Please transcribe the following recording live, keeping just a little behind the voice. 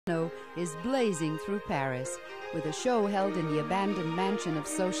is blazing through Paris. With a show held in the abandoned mansion of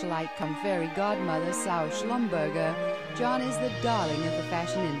socialite cum fairy godmother Sau Schlumberger, John is the darling of the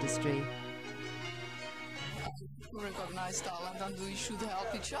fashion industry. We recognize talent and we should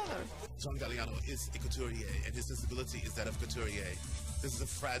help each other. John Galliano is a couturier, and his sensibility is that of couturier. This is a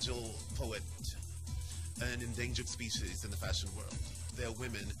fragile poet, an endangered species in the fashion world. There are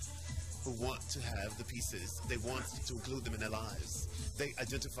women who want to have the pieces. They want to include them in their lives. They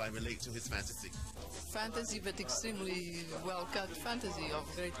identify and relate to his fantasy. Fantasy, but extremely well-cut fantasy of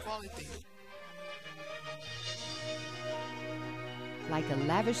great quality. Like a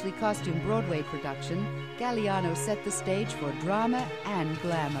lavishly costumed Broadway production, Galliano set the stage for drama and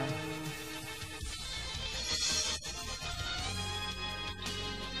glamour.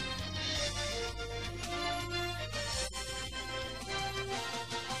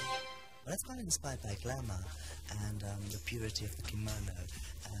 Well, that's quite inspired by glamour and the purity of the kimono,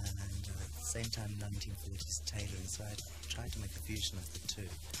 and at the same time 1940s tailoring, so I tried to make a fusion of the two.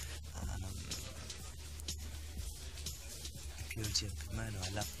 The purity of the kimono, I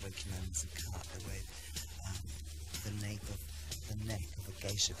love the way kimonos are cut, the way the neck of a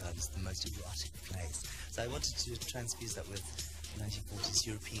geisha god is the most erotic place. So I wanted to transfuse that with 1940s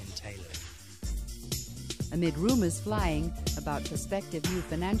European tailoring. Amid rumors flying about prospective new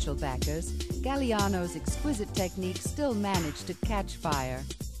financial backers, Galliano's exquisite technique still managed to catch fire.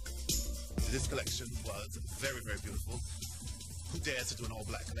 This collection was very, very beautiful. Who dares to do an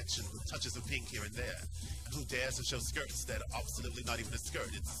all-black collection with touches of pink here and there? And who dares to show skirts that are absolutely not even a skirt?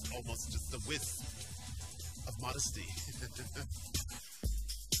 It's almost just a wisp of modesty.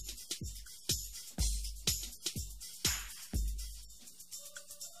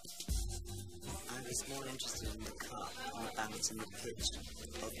 I was more interested in the cut and the balance and the pitch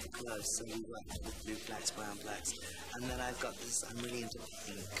of the clothes, so we worked with blue blacks, brown blacks, and then I've got this, I'm really into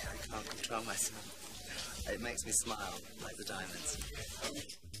pink, I can't control myself. It makes me smile, like the diamonds.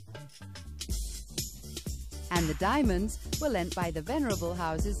 And the diamonds were lent by the venerable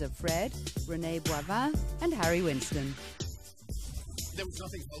houses of Fred, René Boivin, and Harry Winston. There was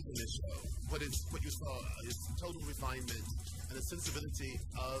nothing open in this show. What you saw is total refinement and a sensibility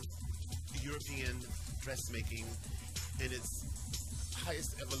of European dressmaking in its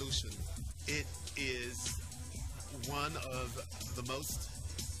highest evolution. It is one of the most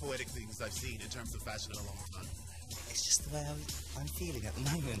poetic things I've seen in terms of fashion in a long time. It's just the way I'm feeling at the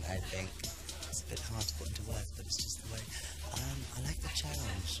moment, I think. It's a bit hard to put into words, but it's just the way. I like the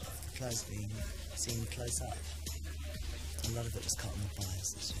challenge of the clothes being seen close up. A lot of it was cut on the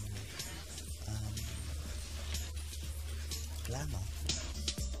bias, you know. Glamour.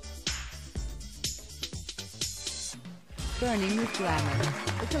 Burning with Glamour,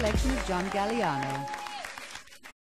 the collection of John Galliano.